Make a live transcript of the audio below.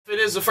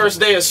is the first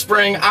day of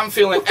spring. I'm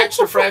feeling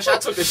extra fresh. I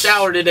took a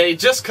shower today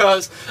just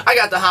cause I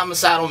got the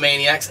Homicydal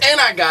Maniaxe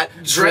and I got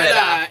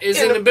DreadEye is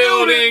in the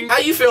building. How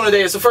you feeling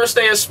today? It's the first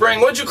day of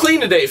spring. What'd you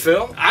clean today,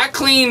 Phil? I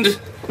cleaned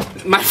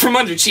my from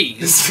under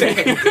cheese. Dang,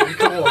 dude,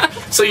 come on.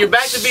 So you're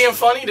back to being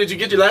funny? Did you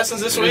get your lessons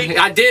this week?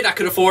 I did. I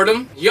could afford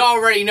them. You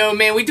already know,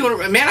 man. We doing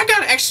it. Man, I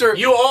got an extra.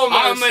 You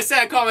almost. I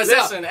said, call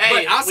myself. Listen,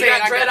 hey, I'll we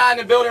got DreadEye in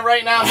the building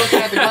right now. I'm looking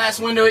at the glass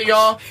window at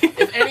y'all.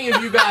 If any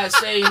of you guys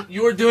say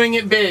you're doing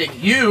it big,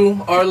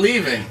 you are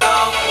leaving.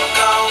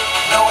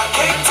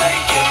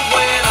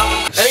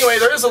 Anyway,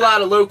 there is a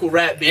lot of local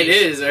rap beats. It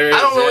is. I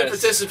don't really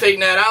participate in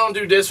that. I don't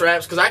do diss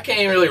raps because I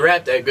can't really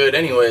rap that good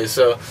anyway.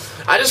 So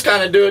I just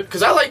kind of do it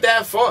because I like to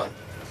have fun.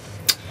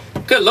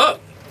 Good luck.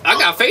 I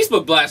got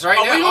Facebook blast right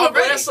now. We gonna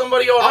blast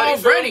somebody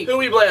already? Who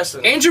we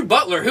blasting? Andrew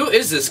Butler. Who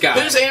is this guy?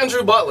 Who's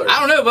Andrew Butler? I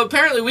don't know, but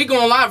apparently we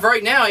going live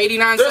right now.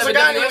 89.7. There's a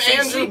guy named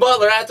Andrew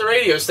Butler at the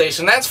radio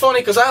station. That's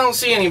funny because I don't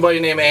see anybody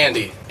named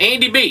Andy.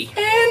 Andy B.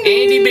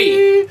 Andy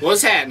B.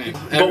 What's happening?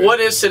 But what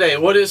is today?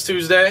 What is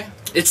Tuesday?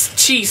 It's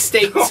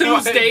Cheesesteak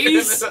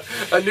Tuesdays.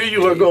 I knew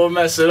you were going to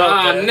mess it up.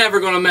 I'm never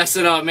going to mess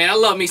it up, man. I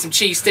love me some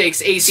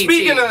cheesesteaks, ACT.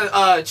 Speaking of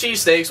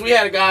cheesesteaks, we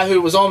had a guy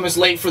who was almost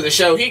late for the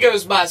show. He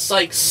goes by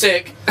Psych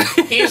Sick.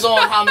 He's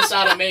on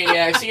Homicydal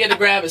Maniaxe. He had to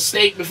grab a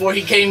steak before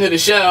he came to the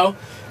show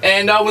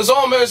and was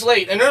almost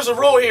late. And there's a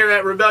rule here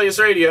at Rebellious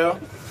Radio.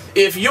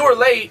 If you're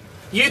late,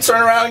 you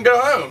turn around and go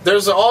home.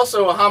 There's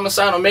also a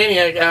Homicydal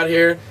Maniac out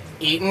here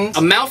eating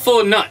a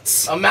mouthful of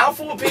nuts. A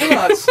mouthful of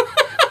peanuts.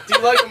 Do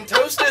you like them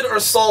toasted or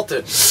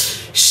salted?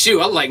 Shoot,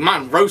 I like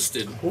mine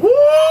roasted. Woo!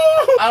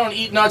 I don't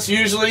eat nuts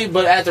usually,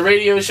 but at the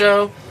radio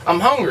show, I'm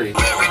hungry.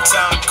 Every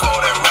time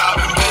call that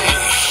Robin Bay.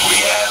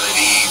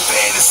 Reality,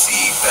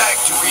 fantasy,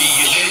 factory,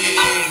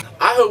 yeah.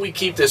 I hope we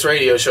keep this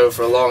radio show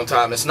for a long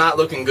time. It's not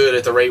looking good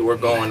at the rate we're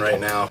going right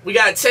now. We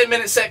got a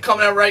 10-minute set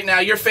coming up right now.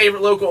 Your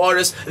favorite local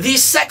artist, the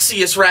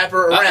sexiest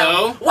rapper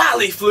around,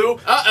 Wally Flu.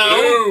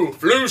 Uh-oh.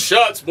 Flu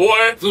shots,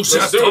 boy. Flu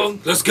shots,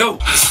 dude. Let's go.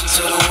 Listen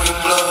to the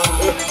wind blow.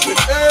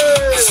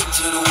 Hey. Listen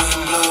to the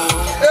wind blow.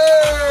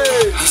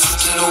 Hey. Listen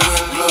to the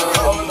wind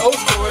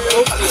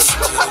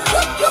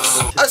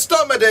blow. I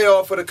start my day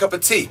off with a cup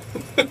of tea.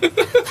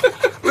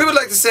 We would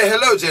like to say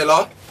hello,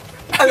 J-Law.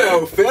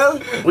 Hello,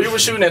 Phil. We were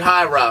shooting at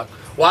High Rock.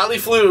 Wally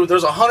Flu,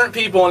 there's 100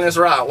 people on this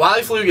route.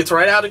 Wally Flu gets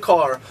right out of the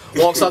car,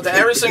 walks up to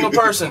every single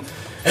person.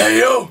 Hey,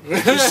 yo,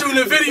 you're shooting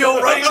a video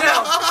right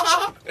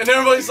now. And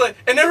everybody's like,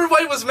 and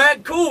everybody was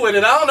mad cool with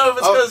it. I don't know if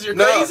it's because you're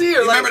crazy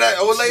or you remember that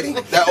old lady?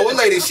 That old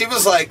lady, she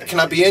was like, can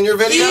I be in your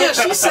video? Yeah,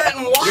 she sat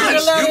and watched.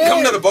 You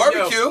come to the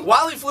barbecue. Yo,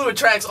 Wally Flu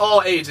attracts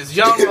all ages,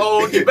 young,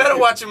 old. You better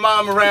watch your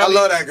mom around. I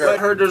love that girl. I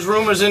heard there's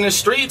rumors in the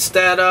streets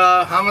that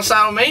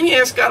Homicydal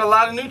Maniaxe got a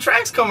lot of new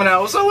tracks coming out.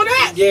 What's up with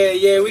that?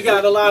 Yeah, we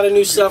got a lot of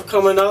new stuff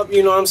coming up.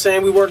 You know what I'm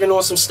saying? We're working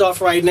on some stuff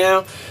right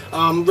now.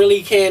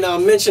 Really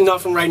can't mention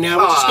nothing right now.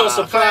 We're just gonna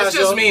surprise It's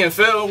just me and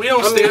Phil. We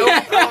don't steal.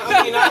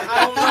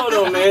 I don't know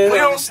though, man. We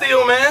don't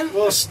steal, man.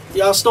 Well,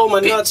 y'all stole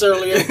my nuts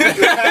earlier.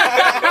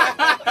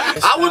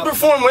 I would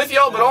perform with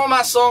y'all, but all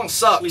my songs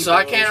suck, so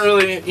I can't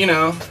really, you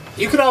know.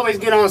 You could always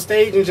get on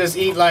stage and just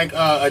eat like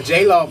a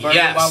J-Lo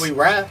burger while we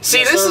rap.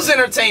 See, this is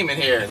entertainment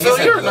here. Phil,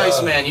 you're a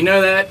nice man, you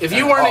know that? If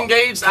you weren't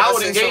engaged, I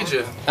would engage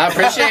you. I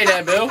appreciate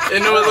that, Bill.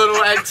 Into a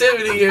little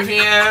activity, if you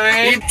know what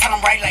I mean. Tell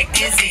them right like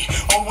dizzy,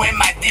 or when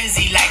my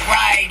dizzy like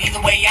right.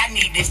 Either way, I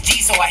need this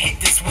G, so I hit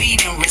this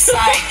weed and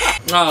recite.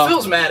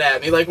 Phil's mad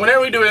at me. Like,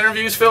 whenever we do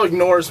interviews, Phil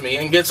ignores me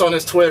and gets on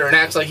his Twitter and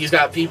acts like he's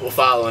got people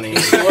following him.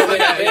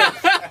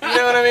 You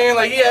know what I mean?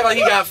 Like,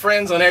 he got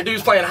friends on there.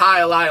 Dude's playing High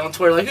Alive on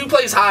Twitter. Like, who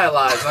plays High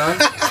Alive, huh?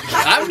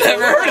 I've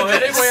never heard of it.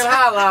 They playing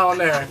High Alive on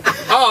there.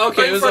 Oh,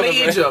 okay. It was from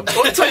Egypt.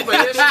 What type of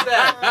ish is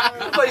that?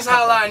 Who plays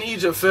High Alive in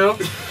Egypt, Phil?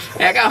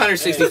 Yeah, I got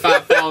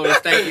 165 followers,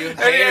 thank you.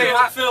 Hey,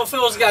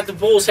 Phil's got the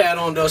Bulls hat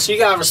on though, so you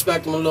gotta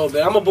respect him a little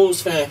bit. I'm a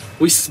Bulls fan.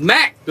 We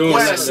smacked doing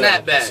wearing a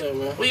that. snapback.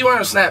 What are you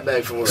wearing a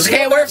snapback for? Just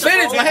can't wear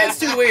fitteds. My head's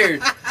too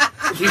weird.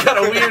 You got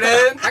a weird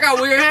head? I got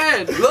a weird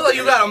head. Look like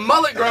you got a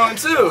mullet growing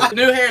too. The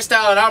new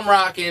hairstyle that I'm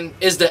rocking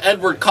is the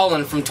Edward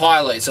Cullen from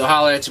Twilight, so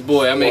holla at your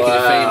boy. I'm making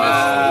it famous.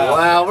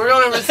 Wow, we're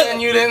gonna pretend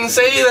you didn't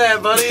say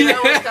that, buddy.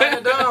 That was kind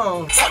of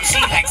dumb. Something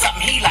she like,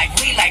 something he like,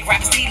 we like,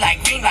 rappers he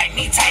like, green like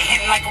me, tight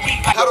hitting like a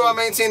weed pipe. How do I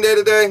maintain day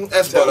to day?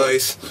 That's Bud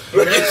Ice.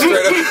 Straight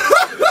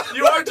up.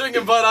 You are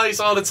drinking Bud Ice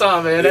all the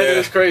time, man. That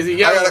is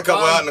crazy. I got a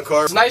couple out in the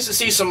car. It's nice to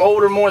see some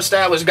older, more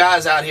established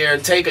guys out here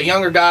take a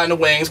younger guy in the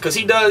wings, because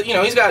he does, you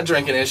know, he's got a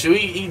drinking issue.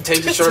 He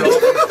takes his shirt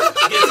off,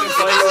 gets in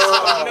place,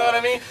 you know what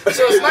I mean?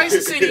 So it's nice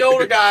to see the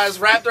older guys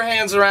wrap their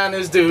hands around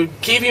this dude,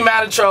 keep him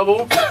out of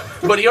trouble,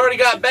 but he already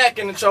got back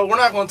into trouble. We're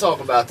not going to talk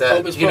about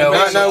that. You know,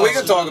 no, we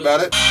can talk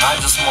about it. I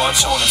just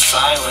march on in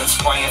silence,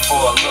 praying for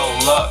a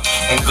little luck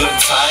and good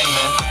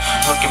timing.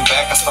 Looking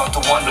back, I start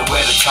to wonder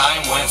where the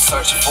time went,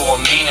 searching for a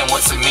meaning.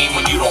 What's it mean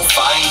when you don't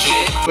find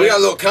it? We got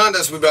a little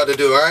contest we about to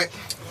do, all right?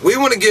 We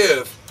want to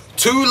give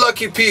 2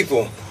 lucky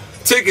people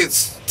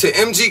tickets to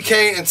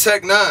MGK and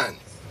Tech 9.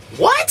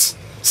 What?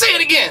 Say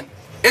it again.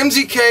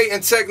 MGK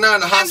and Tech 9,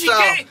 the Hostile.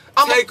 MGK?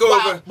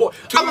 Takeover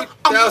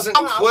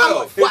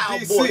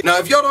 2012. Now,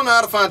 if y'all don't know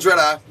how to find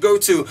DreadEye, go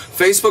to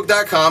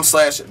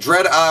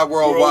facebook.com/DreadEye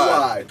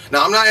Worldwide.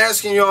 Now, I'm not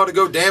asking y'all to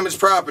go damage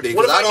property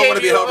because I don't want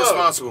to be held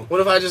responsible.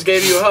 What if I just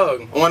gave you a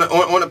hug?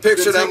 On a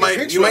picture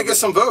that you might get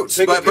some votes,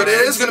 but it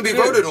is going to be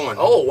voted on.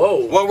 Oh,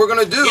 whoa. What we're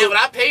going to do. Yeah, but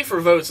I pay for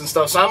votes and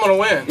stuff, so I'm going to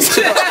win.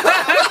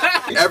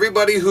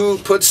 Everybody who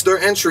puts their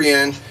entry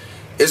in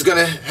is going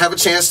to have a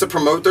chance to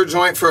promote their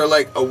joint for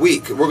like a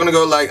week. We're going to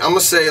go like, I'm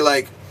going to say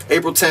like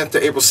April 10th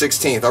to April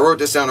 16th. I wrote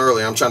this down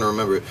earlier. I'm trying to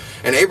remember it.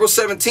 And April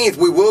 17th,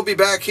 we will be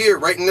back here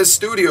right in this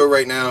studio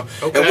right now,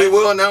 and we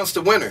will announce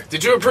the winner.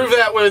 Did you approve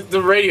that with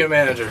the radio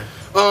manager?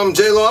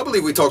 J-Lo, I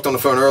believe we talked on the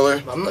phone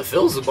earlier. I'm the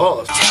Phil's the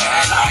boss.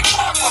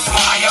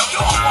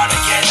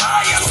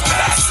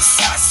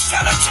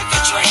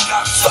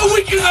 So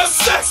we can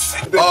obsess.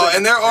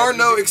 And there are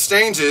no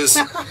exchanges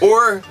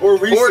or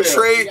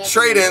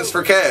trade-ins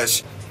for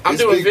cash. I'm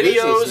doing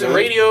videos and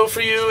radio for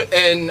you,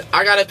 and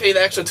I gotta pay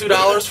the extra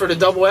 $2 for the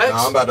double X.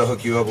 Nah, I'm about to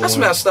hook you up with That's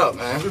messed up,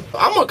 man.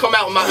 I'm gonna come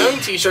out with my own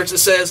t-shirt that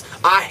says,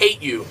 I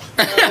hate you.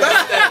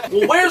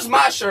 Well, where's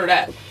my shirt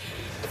at?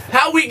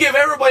 How we give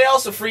everybody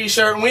else a free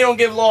shirt and we don't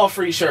give Law a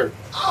free shirt?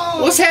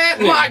 What's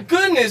happening? My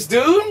goodness,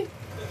 dude.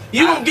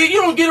 You don't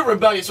get a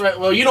Rebellious Records.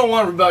 Well, you don't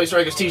want a Rebellious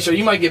Records t-shirt.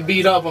 You might get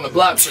beat up on the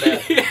block for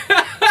that.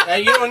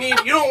 And you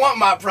don't want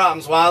my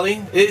problems,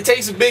 Wiley. It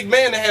takes a big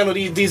man to handle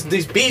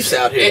these beefs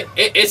out here.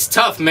 It's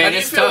tough, man. How do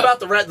you feel about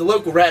the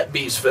local rat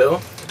beefs,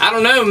 Phil? I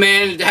don't know,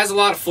 man. It has a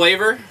lot of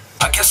flavor.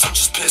 I guess I'm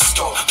just pissed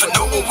off. I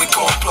know when we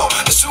gon' blow.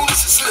 As soon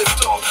as it's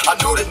lift off, I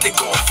know that they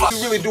gon' fly. We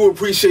really do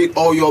appreciate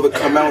all y'all that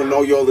come out and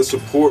all y'all that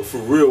support. For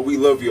real, we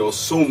love y'all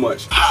so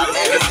much.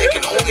 There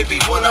can only be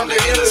one under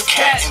this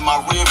cat in my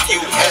rear view.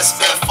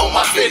 SF on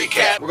my fitty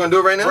cap. We're gonna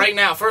do it right now? Right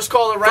now. First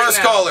caller right now.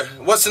 First caller.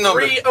 What's the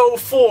number?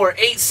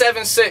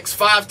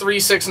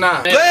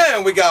 304-876-5369.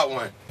 Bam, we got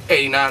one.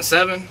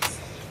 89.7.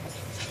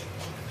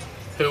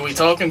 Who are we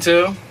talking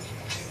to?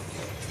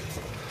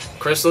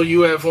 Crystal,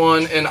 you have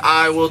one, and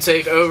I will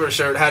take over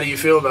shirt. How do you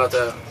feel about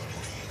that?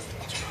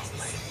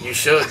 You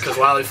should, because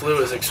Wiley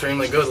Flew is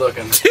extremely good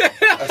looking.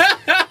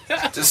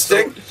 Just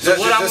stick. So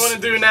what I'm going to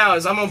do now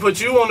is I'm going to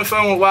put you on the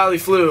phone with Wiley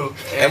Flew,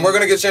 and we're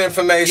going to get your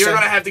information. You're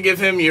going to have to give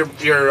him your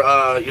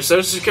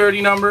social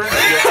security number, your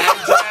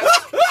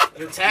address,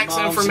 your tax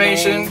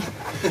information,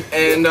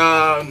 and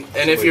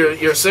if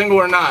you're single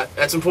or not.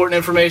 That's important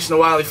information to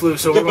Wiley Flew.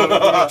 So we're going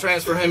to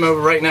transfer him over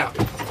right now.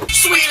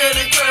 Sweeter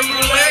than creme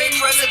brulee,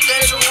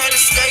 presidential head of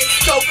state.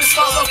 Dopest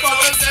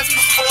motherfuckers, that's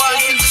before I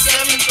hit the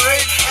 7th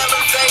grade.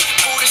 Elevate,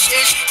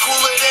 foolish-ish,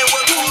 cooler than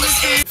what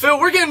coolest is. Phil,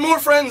 we're getting more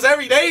friends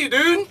every day,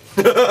 dude.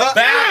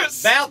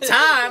 About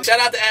time. Shout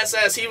out to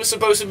SS. He was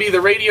supposed to be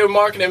the radio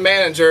marketing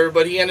manager,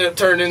 but he ended up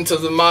turning into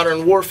the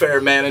modern warfare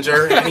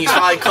manager, and he's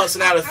probably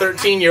cussing out a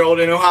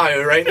 13-year-old in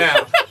Ohio right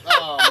now.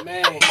 Oh,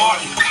 man.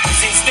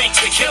 Instincts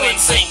to kill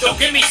instinct, don't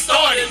get me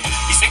started.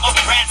 These think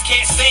rats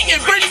can't sing.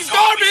 And Brady's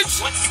garbage.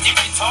 What's this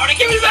retarded?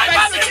 Give me back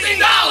my $15.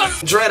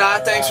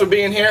 DreadEye, thanks for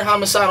being here.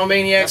 Homicidal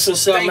Maniaxe.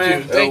 What's up,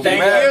 man? Thank you.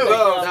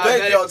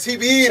 Thank y'all.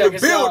 TBE in the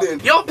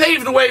building. Y'all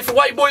paved the way for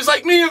white boys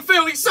like me and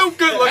Phil. He's so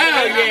good looking.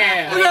 Oh, yeah.